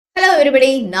everybody,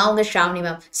 நான் உங்க Shawni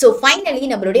ma'am. So finally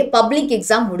நம்மளுடைய பப்ளிக்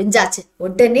எக்ஸாம் முடிஞ்சாச்சு.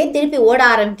 உடனே திருப்பி ஓட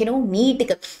ஆரம்பிக்கணும்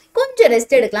நீட்டுக்கு. கொஞ்சம்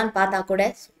ரெஸ்ட் எடுக்கலாம்னு பார்த்தா கூட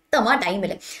சுத்தமா டைம்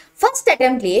இல்லை. ஃபர்ஸ்ட்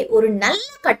அட்டெம்ப்ட்லேயே ஒரு நல்ல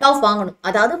கட் ஆஃப் வாங்கணும்,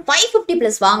 அதாவது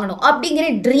 550+ வாங்கணும் அப்படிங்கிற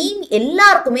ட்ரீம்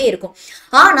எல்லாருக்குமே இருக்கும்.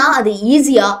 ஆனால் அது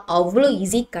அவ்வளோ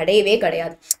ஈஸி கிடையவே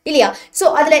கிடையாது இல்லையா? ஸோ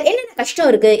அதில் என்னென்ன கஷ்டம்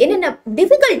இருக்குது, என்னென்ன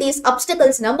டிஃபிகல்ட்டிஸ்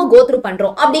அப்டக்கல்ஸ் நம்ம கோத்ரூ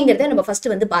பண்ணுறோம் அப்படிங்கிறத நம்ம ஃபர்ஸ்ட்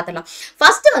பார்த்துடலாம்.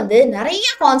 ஃபர்ஸ்ட் நிறைய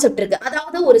கான்செப்ட் இருக்குது.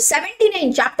 அதாவது ஒரு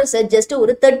 79 சாப்டர்ஸை ஜஸ்ட்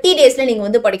ஒரு 30 டேஸில்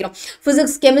நீங்கள் படிக்கணும்.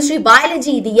 ஃபிசிக்ஸ், கெமிஸ்ட்ரி,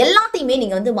 பயாலஜி இது எல்லாத்தையுமே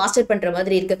நீங்கள் மாஸ்டர் பண்ணுற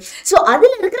மாதிரி இருக்குது. ஸோ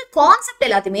அதில் இருக்கிற கான்செப்ட்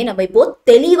எல்லாத்தையுமே நம்ம இப்போ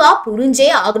தெளிவாக புரிஞ்சே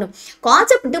ஆகணும்.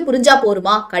 கான்செப்ட் புரிஞ்சா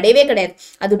போருமா? கிடையவே கிடையாது.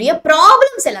 அதோடைய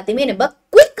ப்ராப்ளம்ஸ் எல்லாத்தையுமே நம்ம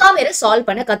குயிக்கா வேற சால்வ்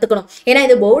பண்ண கத்துக்கணும். ஏன்னா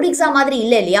இது போர்டு எக்ஸாம் மாதிரி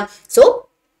இல்லை இல்லையா? ஸோ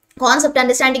கான்செப்ட்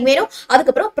அண்டர்ஸ்டாண்டிங் வேணும்.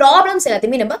 அதுக்கப்புறம் ப்ராப்ளம்ஸ்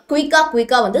எல்லாத்தையுமே நம்ம குயிக்கா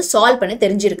சால்வ் பண்ண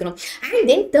தெரிஞ்சிருக்கணும். அண்ட்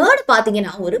தென் தேர்ட்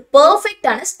பார்த்தீங்கன்னா ஒரு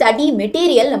பர்ஃபெக்டான ஸ்டடி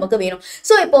மெட்டீரியல் நமக்கு வேணும்.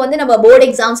 ஸோ இப்போ நம்ம போர்டு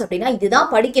எக்ஸாம்ஸ் அப்படின்னா இதுதான்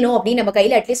படிக்கணும் அப்படின்னு நம்ம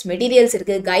கையில் அட்லீஸ்ட் மெட்டீரியல்ஸ்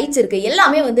இருக்கு, கைட்ஸ் இருக்கு,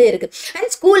 எல்லாமே இருக்கு.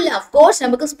 அண்ட் ஸ்கூல்ல அஃப்கோர்ஸ்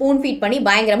நமக்கு ஸ்பூன் ஃபீட் பண்ணி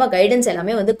பயங்கரமா கைடன்ஸ்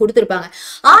எல்லாமே கொடுத்துருப்பாங்க.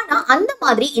 ஆனா அந்த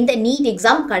மாதிரி இந்த நீட்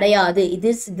எக்ஸாம் கிடையாது.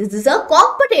 This is a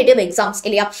competitive exams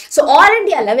இல்லையா? ஸோ ஆல்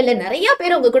இண்டியா லெவல்ல நிறைய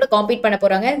பேர் உங்க கூட காம்பீட் பண்ண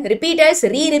போறாங்க. ரிப்பீட்டர்ஸ்,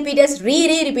 ரீ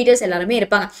எல்லாருமே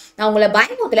இருப்பாங்க. நான் உங்களை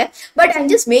பயமுறுத்தல, but I'm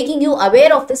just making you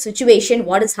aware of the situation,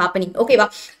 what is happening. ஓகேவா?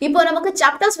 இப்போ நமக்கு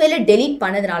சாப்டர்ஸ் வேலை டெலீட்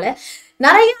பண்ணதுனால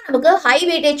நிறைய நமக்கு ஹை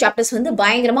வெயிட்டேஜ் சாப்டர்ஸ்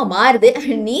பயங்கரமா மாறுது.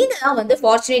 நீங்க தான்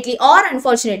fortunately R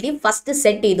unfortunately first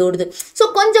set இதோடுது. So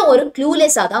கொஞ்சம் ஒரு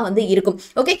க்ளூலெஸ்ஸாக தான் இருக்கும்.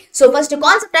 Okay, so first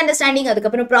concept understanding,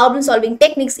 அதுக்கப்புறம் ப்ராப்ளம் சால்விங்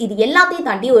டெக்னிக்ஸ், இது எல்லாத்தையும்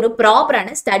தாண்டி ஒரு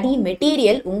ப்ராப்பரான ஸ்டடி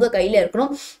மெட்டீரியல் உங்க கையில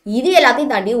இருக்கணும். இது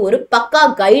எல்லாத்தையும் தாண்டி ஒரு பக்கா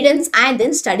guidance and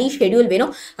then study schedule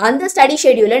வேணும். அந்த ஸ்டடி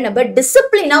ஷெடியூலை நம்ம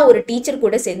டிசிப்ளினா ஒரு டீச்சர்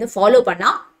கூட சேர்ந்து ஃபாலோ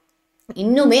பண்ணா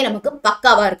இன்னுமே நமக்கு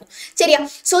பக்காவா இருக்கும். சரியா?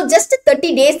 சோ ஜஸ்ட் 30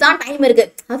 டேஸ் தான் டைம் இருக்கு.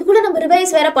 அதுக்குள்ள நம்ம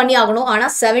ரிவைஸ் வேற பண்ணி ஆகணும். ஆனா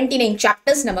 79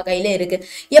 சாப்டர்ஸ் நம்ம கையில இருக்கு.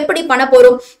 எப்படி பண்ண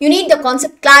போறோம்? You need the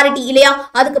concept clarity இல்லையா?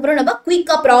 அதுக்கப்புறம் நம்ம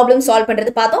குயிக்கா ப்ராப்ளம் சால்வ்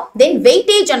பண்றது பார்த்தோம். தென்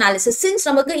வெயிட்டேஜ் அனாலிசிஸ், சின்ஸ்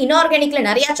நமக்கு இன்ஆர்கானிக்ல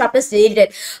நிறைய சாப்டர்ஸ்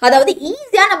ரிலேட்டட், அதாவது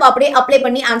ஈஸியா நம்ம அப்படியே அப்ளை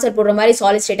பண்ணி ஆன்சர் போடுற மாதிரி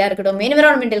சாலிட் ஸ்டேட்டா இருக்கட்டும்,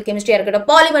 என்விரான்மெண்டல் கெமிஸ்ட்ரியா இருக்கட்டும்,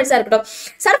 பாலிமர்ஸா இருக்கட்டும்,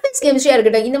 சர்ஃபேஸ் கெமிஸ்ட்ரியா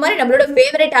இருக்கட்டும், இந்த மாதிரி நம்மளோட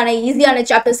ஃபேவரட்டான ஈஸியான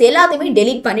சாப்டர்ஸ் எல்லாத்தையுமே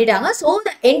டெலீட் பண்ணிட்டாங்க. ஸோ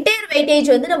த என்டையர்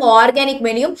வெயிட்டேஜ் நம்ம ஆர்கானிக்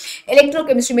மேலையும், எலக்ட்ரோ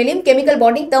கெமிஸ்ட்ரி மேலையும், கெமிக்கல்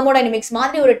பாண்டிங், தெர்மோடைனமிக்ஸ்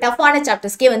மாதிரி ஒரு டஃப்பான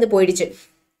சாப்டர்ஸ்க்கே போயிடுச்சு.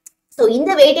 ஸோ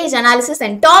இந்த weightage analysis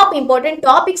and top important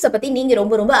டாபிக்ஸை பத்தி நீங்க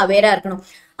ரொம்ப அவேரா இருக்கணும்.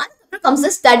 comes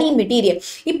the study material.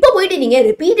 இப்போ போயிட்டு நீங்க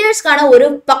ரிப்பீட்டர்ஸ்க்கான ஒரு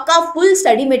பக்கா ஃபுல்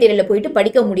ஸ்டடி மெட்டீரியல்ல போயிட்டு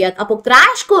படிக்க முடியாது. அப்போ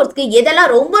கிராஷ் கோர்ஸ்க்கு எதெல்லாம்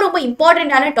ரொம்ப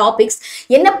இம்பார்ட்டன்டான டாபிக்ஸ்,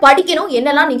 என்ன படிக்கணும்,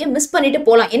 என்னெல்லாம் நீங்க மிஸ் பண்ணிட்டு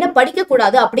போகலாம், என்ன படிக்க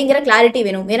கூடாது அப்படிங்கிற கிளாரிட்டி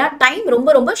வேணும். ஏன்னா டைம்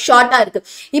ரொம்ப ஷார்ட்டா இருக்கு.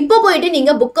 இப்போ போயிட்டு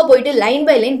நீங்க புக்கை போயிட்டு லைன்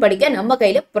பை லைன் படிக்க நம்ம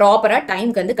கையில ப்ராப்பரா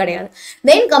டைம் கிடையாது.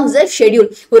 தென் கம்ஸ் த ஷெடியூல்.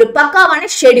 ஒரு பக்காவான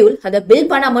ஷெடியூல், அதை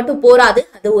பில்ட் பண்ணா மட்டும் போராது,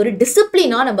 அது ஒரு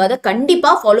டிசிப்ளினா நம்ம அதை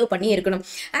கண்டிப்பா ஃபாலோ பண்ணி இருக்கணும்.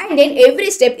 அண்ட் தென்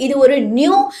எவ்ரி ஸ்டெப் இது ஒரு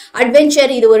நியூ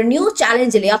அட்வென்ச்சர், இது ஒரு நியூ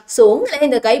சேலஞ்ச் இல்லையா? ஸோ உங்களை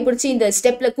இந்த கைப்பிடிச்சி இந்த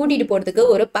ஸ்டெப்ல கூட்டிட்டு போறதுக்கு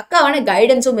ஒரு பக்காவான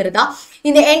கைடன்ஸும் இருந்தா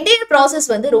இந்த என்டையர் ப்ராசஸ்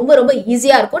ரொம்ப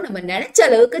ஈஸியா இருக்கும். நம்ம நினைச்ச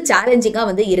அளவுக்கு சேலஞ்சிங்கா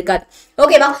இருக்காது.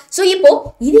 ஓகேவா? ஸோ இப்போ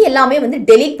இது எல்லாமே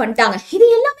டெலீட் பண்ணிட்டாங்க. இது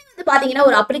எல்லாமே பாத்தீங்கன்னா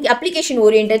ஒரு அப்ளிகேஷன்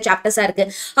ஓரியன்டட் சாப்டர்ஸா இருக்கு.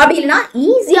 அப்படி இல்லைன்னா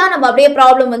ஈஸியா நம்ம அப்படியே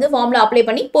ப்ராப்ளம் ஃபார்ம்ல அப்ளை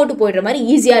பண்ணி போட்டு போயிடுற மாதிரி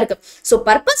ஈஸியா இருக்கு. ஸோ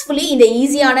பர்பஸ்ஃபுல்லி இந்த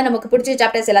ஈஸியான நமக்கு பிடிச்ச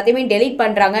சாப்டர்ஸ் எல்லாத்தையுமே டெலீட்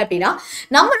பண்றாங்க அப்படின்னா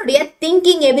நம்மளுடைய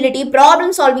thinking ability,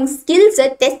 problem solving ஸ்கில்ஸை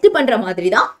test பண்ற மாதிரி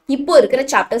தான் இப்போ இருக்கிற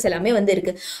சாப்டர்ஸ் எல்லாமே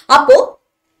இருக்கு. அப்போ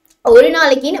ஒரு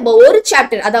நாளைக்கு நம்ம ஒரு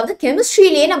சாப்டர், அதாவது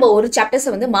கெமிஸ்ட்ரியிலேயே நம்ம ஒரு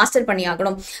சாப்டர்ஸை மாஸ்டர் பண்ணி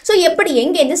ஆகணும். ஸோ எப்படி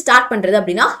எங்கேருந்து ஸ்டார்ட் பண்றது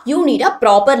அப்படின்னா you need a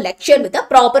proper lecture with a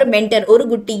proper mentor. ஒரு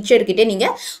குட் டீச்சர் கிட்ட நீங்க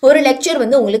ஒரு லெக்சர்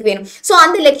உங்களுக்கு வேணும். ஸோ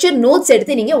அந்த லெக்சர் நோட்ஸ்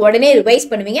எடுத்து நீங்க உடனே ரிவைஸ்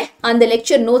பண்ணுவீங்க. அந்த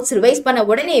லெக்சர் நோட்ஸ் ரிவைஸ் பண்ண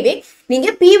உடனேவே நீங்க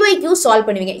PYQ சால்வ்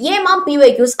பண்ணுவீங்க. ஏமா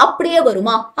PYQs அப்படியே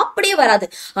வருமா? அப்படியே வராது.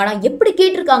 ஆனா எப்படி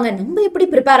கேட்டிருக்காங்க, நம்ம எப்படி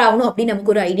ப்ரிப்பேர் ஆகணும் அப்படின்னு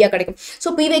நமக்கு ஒரு ஐடியா கிடைக்கும். ஸோ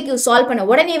PYQ சால்வ் பண்ண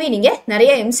உடனேவே நீங்க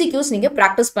நிறைய MCQs நீங்க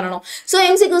ப்ராக்டிஸ் பண்ணணும். ஸோ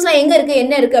MCQs எங்க இருக்கு,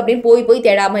 என்ன இருக்கு அப்படின்னு போய்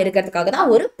தேடாம இருக்கிறதுக்காக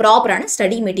தான் ஒரு ப்ராப்பரான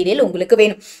ஸ்டடி மெட்டீரியல் உங்களுக்கு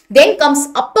வேணும். தென் கம்ஸ்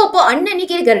அப்பப்போ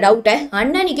அன்னன்னைக்கு இருக்கிற டவுட்டை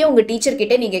அன்னன்னைக்கே உங்க டீச்சர்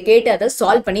கிட்ட நீங்க கேட்டு அதை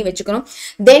சால்வ் பண்ணி வச்சுக்கணும்.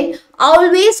 தென்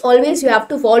always you have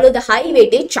to follow the high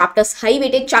weightage chapters. High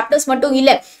weightage chapters மட்டும்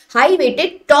இல்ல, ஹை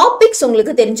வெயிட்டேஜ் டாபிக்ஸ்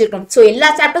உங்களுக்கு தெரிஞ்சிருக்கணும். ஸோ எல்லா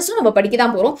சாப்டர்ஸும் நம்ம படிக்க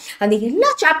தான் போறோம். அந்த எல்லா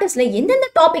சாப்டர்ஸ்ல எந்தெந்த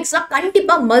டாபிக்ஸ்லாம்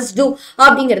கண்டிப்பா மஸ்ட் டூ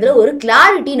அப்படிங்கிறதுல ஒரு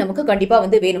கிளாரிட்டி நமக்கு கண்டிப்பா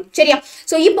வேணும். சரியா?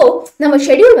 ஸோ இப்போ நம்ம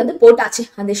ஷெடியூல் போட்டாச்சு.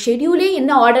 அந்த ஷெடியூலே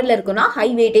என்ன ஆர்டர்ல இருக்குன்னா ஹை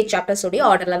வெயிட்டேஜ் சாப்டர்ஸ் உடைய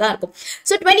ஆர்டர்ல தான் இருக்கும்.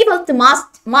 ஸோ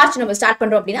 21st மார்ச் நம்ம ஸ்டார்ட்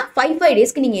பண்றோம் அப்படின்னா 5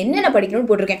 டேஸ்க்கு நீங்க என்னென்ன படிக்கணும்னு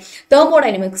போட்டிருக்கேன்.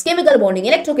 Thermodynamics, chemical bonding,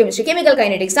 electro chemistry, chemical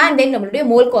kinetics and then நம்மளுடைய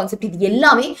மோல் கான்செப்ட், இது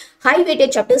எல்லாமே ஹை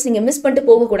வெயிட்டேஜ் சாப்டர்ஸ். நீங்க மிஸ் பண்ணிட்டு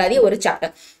போகக்கூடாது ஒரு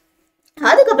சாப்டர்.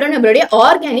 அதுக்கப்புறம் நம்மளுடைய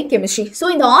ஆர்கானிக் கெமிஸ்ட்ரி. ஸோ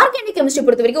இந்த ஆர்கானிக் கெமிஸ்ட்ரி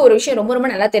பொறுத்த வரைக்கும் ஒரு விஷயம் ரொம்ப ரொம்ப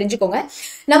நல்லா தெரிஞ்சுக்கோங்க.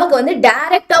 நமக்கு வந்து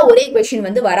டைரக்டா ஒரே கொஸ்டின்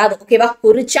வந்து வராது. ஓகேவா?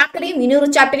 ஒரு சாப்டரையும் இன்னொரு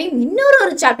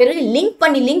சாப்டரையும்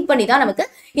லிங்க் பண்ணி தான் நமக்கு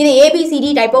இந்த ஏபிசிடி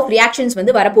டைப் ஆஃப் ரியாக்ஷன்ஸ்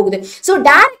வந்து வரப்போகுது. ஸோ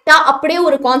டைரக்டா அப்படியே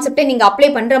ஒரு கான்செப்டை நீங்க அப்ளை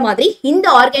பண்ற மாதிரி இந்த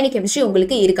ஆர்கானிக் கெமிஸ்ட்ரி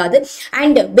உங்களுக்கு இருக்காது.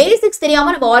 அண்ட் பேசிக்ஸ்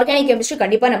தெரியாம நம்ம ஆர்கானிக் கெமிஸ்ட்ரி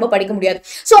கண்டிப்பா நம்ம படிக்க முடியாது.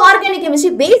 ஸோ ஆர்கானிக்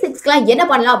கெமிஸ்ட்ரி பேசிக்ஸ்க்குலாம் என்ன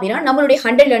பண்ணலாம் அப்படின்னா, நம்மளுடைய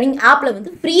 100 லேர்னிங் ஆப்ல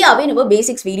வந்து ஃப்ரீயாவே நம்ம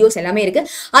பேசிக்ஸ் வீடியோஸ் எல்லாமே இருக்கு.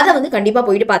 அதை வந்து கண்டிப்பா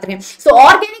போயிட்டு பாத்துருங்க. சோ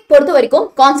ஆர்கானிக் பொறுத்த வரைக்கும்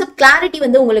கான்செப்ட் கிளாரிட்டி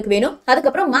வந்து உங்களுக்கு வேணும்.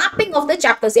 அதுக்கப்புறம் மேப்பிங் ஆஃப் த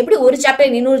சாப்டர்ஸ், எப்படி ஒரு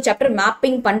சாப்டர் இன்னொரு சாப்டர்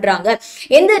மேப்பிங் பண்றாங்க,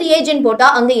 எந்த ரியேஜன் போட்டா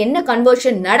அங்க என்ன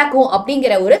கன்வர்ஷன் நடக்கும்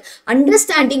அப்படிங்கிற ஒரு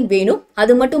அண்டர்ஸ்டாண்டிங் வேணும்.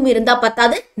 அது மட்டும் இருந்தா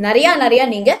பத்தாது, நிறைய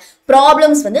நீங்க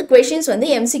ப்ராப்ளம்ஸ் வந்து கொஸ்டின்ஸ் வந்து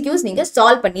எம்சிக்யூஸ் நீங்க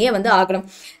சால்வ் பண்ணியே வந்து ஆகணும்.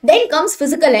 தென் கம்ஸ்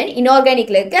பிசிக்கல் அண்ட்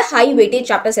இன்ஆர்கானிக்ல இருக்க ஹை வெயிட்டேஜ்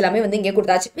சாப்டர்ஸ் எல்லாமே வந்து இங்கே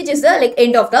கொடுத்தாச்சு, which is the like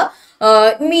end of the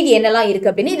மீதி என்னெல்லாம் இருக்கு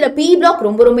அப்படின்னு. இதுல பி பிளாக்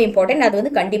ரொம்ப ரொம்ப இம்பார்ட்டன்ட், அது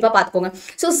வந்து கண்டிப்பா பாத்துக்கோங்க.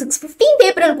 ஸோ 15th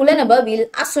ஏப்ரலுக்குள்ள நம்ம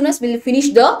as soon as we'll finish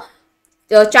the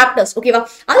chapters. ஓகேவா?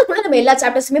 அதுக்குள்ள நம்ம எல்லா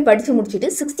சாப்டர்ஸுமே படிச்சு முடிச்சுட்டு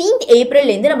 16th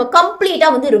ஏப்ரல்ல இருந்து நம்ம கம்ப்ளீட்டா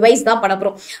வந்து ரிவைஸ் தான் பண்ண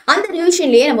போறோம். அந்த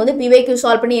ரிவிஷன்லயே நம்ம வந்து பிவைக்யூ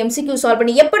சால்வ் பண்ணி எம்சிக்யூ சால்வ்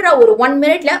பண்ணி எப்படிடா ஒரு 1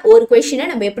 மினிட்ல ஒரு கொஸ்டினை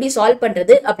நம்ம எப்படி சால்வ்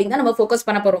பண்றது அப்படின்னு தான் நம்ம ஃபோக்கஸ்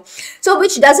பண்ண போறோம். So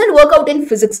which doesn't work out in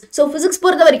physics. So physics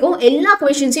பொறுத்த வரைக்கும் எல்லா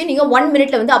கொஸ்டின்ஸையும் நீங்க 1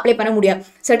 மினிட்ல வந்து அப்ளை பண்ண முடியாது.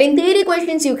 Certain theory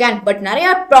questions you can, but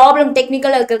நிறைய ப்ராப்ளம்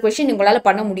டெக்னிக்கல் இருக்கிற கொஸ்டின் உங்களால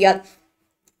பண்ண முடியாது.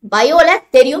 பயோல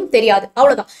தெரியும் தெரியாது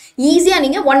அவ்வளவுதான். ஈஸியா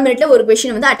நீங்க 1 மினிட்ல ஒரு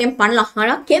கொஸ்டின் வந்து அட்டெம்ப்ட் பண்ணலாம்.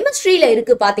 ஆனா கெமிஸ்ட்ரியில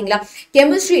இருக்கு பாத்தீங்களா,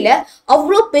 கெமிஸ்ட்ரியில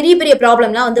அவ்வளோ பெரிய பெரிய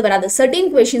ப்ராப்ளம்லாம் வந்து வராது. சர்டன்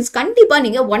கொஸ்டின்ஸ் கண்டிப்பா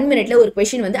நீங்க 1 மினிட்ல ஒரு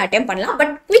கொஸ்டின் வந்து அட்டெம்ப்ட் பண்ணலாம்.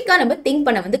 பட் குவிக்கா நம்ம திங்க்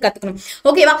பண்ண வந்து கத்துக்கணும்.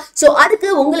 ஓகேவா? சோ அதுக்கு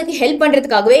உங்களுக்கு ஹெல்ப்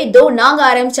பண்றதுக்காகவே நாங்க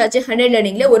ஆரம்பிச்சாச்சு 100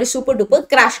 லேர்னிங்ல ஒரு super duper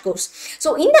crash course.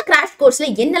 So இந்த கிராஷ் கோர்ஸ்ல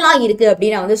என்னெல்லாம் இருக்கு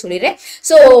அப்படின்னு நான் வந்து சொல்லிடுறேன்.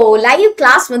 சோ லைவ்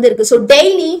கிளாஸ் வந்து இருக்கு. சோ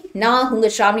டெய்லி நான்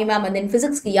உங்க ஸ்ராவணி மேம் வந்து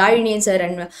பிசிக்ஸ்க்கு யாழினியன் சார்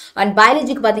அண்ட்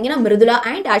பயாலஜிக்கு பாத்தீங்கன்னா மிருதுலா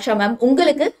அண்ட் ஆஷா மேம்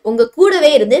உங்களுக்கு உங்க கூடவே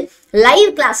இருந்து லைவ்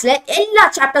கிளாஸ்ல எல்லா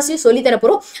சாப்டர்ஸையும் சொல்லி தர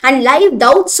போறோம். And live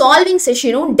doubt solving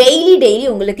செஷனும் daily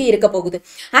உங்களுக்கு இருக்க போகுது.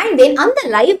 அண்ட் தென் அந்த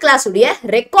லைவ் கிளாஸ் உடைய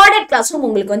ரெக்கார்டட் கிளாஸும்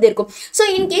உங்களுக்கு வந்து இருக்கும். ஸோ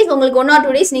இன்கேஸ் உங்களுக்கு 1 or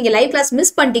 2 days நீங்க லைவ் கிளாஸ்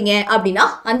மிஸ் பண்ணிட்டீங்க அப்படின்னா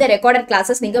அந்த ரெக்கார்டட்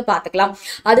கிளாஸஸ் நீங்க பாத்துக்கலாம்.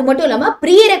 அது மட்டும் இல்லாம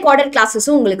ப்ரீ ரெக்கார்டட்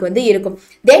கிளாஸஸும் உங்களுக்கு வந்து இருக்கும்.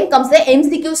 தென் கம்ஸ் த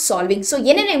எம்சிக்யூஸ் சால்விங். ஸோ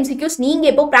என்னென்ன எம்சிக்யூஸ் நீங்க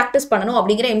எப்போ பிராக்டிஸ் பண்ணணும்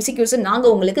அப்படிங்கிற எம்சிக்யூஸ் நாங்க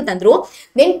உங்களுக்கு தந்துருவோம்.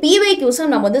 தென்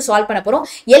பிவைக்யூஸும் நம்ம வந்து சால்வ் பண்ண போறோம்.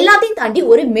 எல்லாத்தையும் தாண்டி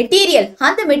ஒரு மெட்டீரியல்,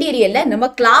 அந்த மெட்டீரியல்ல நம்ம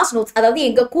கிளாஸ் நோட்ஸ், அதாவது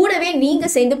எங்க கூடவே நீங்க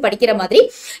சேர்ந்து படிக்கிற மாதிரி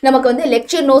நமக்கு வந்து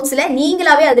லெக்சர் நோட்ஸ்ல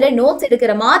நீங்களாவே அதுல நோட்ஸ்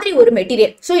எடுக்கிற மாதிரி ஒரு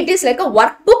material. So it is like a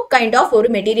work book kind of ஒரு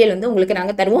மெட்டீரியல் வந்து உங்களுக்கு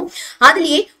நாங்க தருவோம்.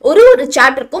 அதுலயே ஒரு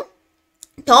சாப்டருக்கும்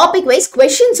டாபிக் வைஸ்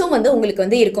கொஸ்டின்ஸும் வந்து உங்களுக்கு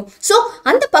வந்து இருக்கும். ஸோ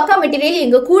அந்த பக்கா மெட்டீரியல்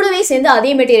எங்க கூடவே சேர்ந்து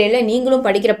அதே மெட்டீரியல்ல நீங்களும்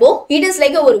படிக்கிறப்போ இட் இஸ்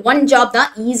லைக் ஒரு ஒன் ஜாப் தான்.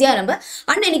 ஈஸியா நம்ம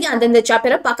அன்னைக்கு அந்தந்த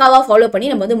சாப்டரை பக்காவா ஃபாலோ பண்ணி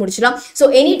நம்ம வந்து முடிச்சிடலாம். ஸோ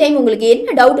எனி டைம் உங்களுக்கு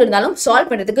என்ன டவுட் இருந்தாலும்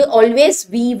சால்வ் பண்றதுக்கு always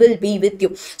we will be with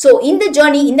you. So இந்த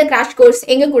ஜேர்னி, இந்த கிராஷ் கோர்ஸ்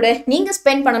எங்க கூட நீங்க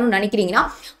ஸ்பெண்ட் பண்ணணும்னு நினைக்கிறீங்கன்னா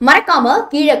மறக்காம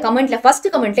கீழே கமெண்ட்ல ஃபர்ஸ்ட்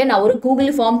கமெண்ட்ல நான் ஒரு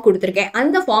கூகுள் ஃபார்ம் கொடுத்துருக்கேன்.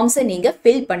 அந்த ஃபார்ம்ஸை நீங்க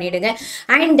ஃபில் பண்ணிடுங்க.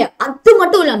 அண்ட் அது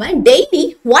மட்டும் இல்லாம டெய்லி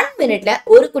 1 மினிட்ல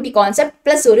ஒரு குட்டி கான்செப்ட்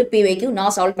பிளஸ் ஒரு பிவைக்கு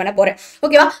நான் சால்வ் பண்ண போறேன்.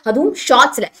 ஓகேவா? அதுவும்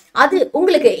ஷார்ட்ஸ்ல. அது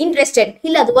உங்களுக்கு இன்ட்ரெஸ்டட்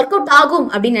இல்ல அது ஒர்க் அவுட் ஆகும்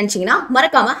அப்படின்னு நினைச்சீங்கன்னா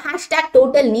மறக்காம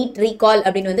 #total NEET recall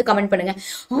அப்படின்னு வந்து கமெண்ட் பண்ணுங்க.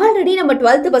 ஆல்ரெடி நம்ம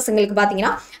 12th பசங்களுக்கு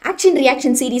பாத்தீங்கன்னா ஆக்ஷன்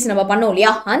ரியாக்ஷன் சீரிஸ் நம்ம பண்ணோம்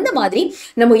இல்லையா, அந்த மாதிரி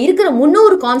நம்ம இருக்கிற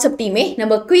 300 கான்செப்டையுமே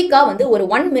நம்ம குயிக்கா வந்து ஒரு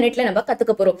 1 மினிட்ல நம்ம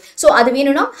கத்துக்க போறோம். சோ அது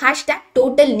வேணும்னா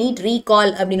 #total NEET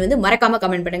recall அப்படின்னு வந்து மறக்காம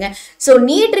கமெண்ட் பண்ணுங்க. சோ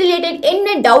நீட் ரிலேட்டட்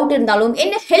என்ன டவுட் இருந்தாலும்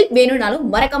என்ன ஹெல்ப் வேணும்னாலும்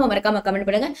மறக்காம கமெண்ட்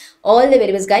பண்ணுங்க. All the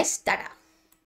very best guys. Tata.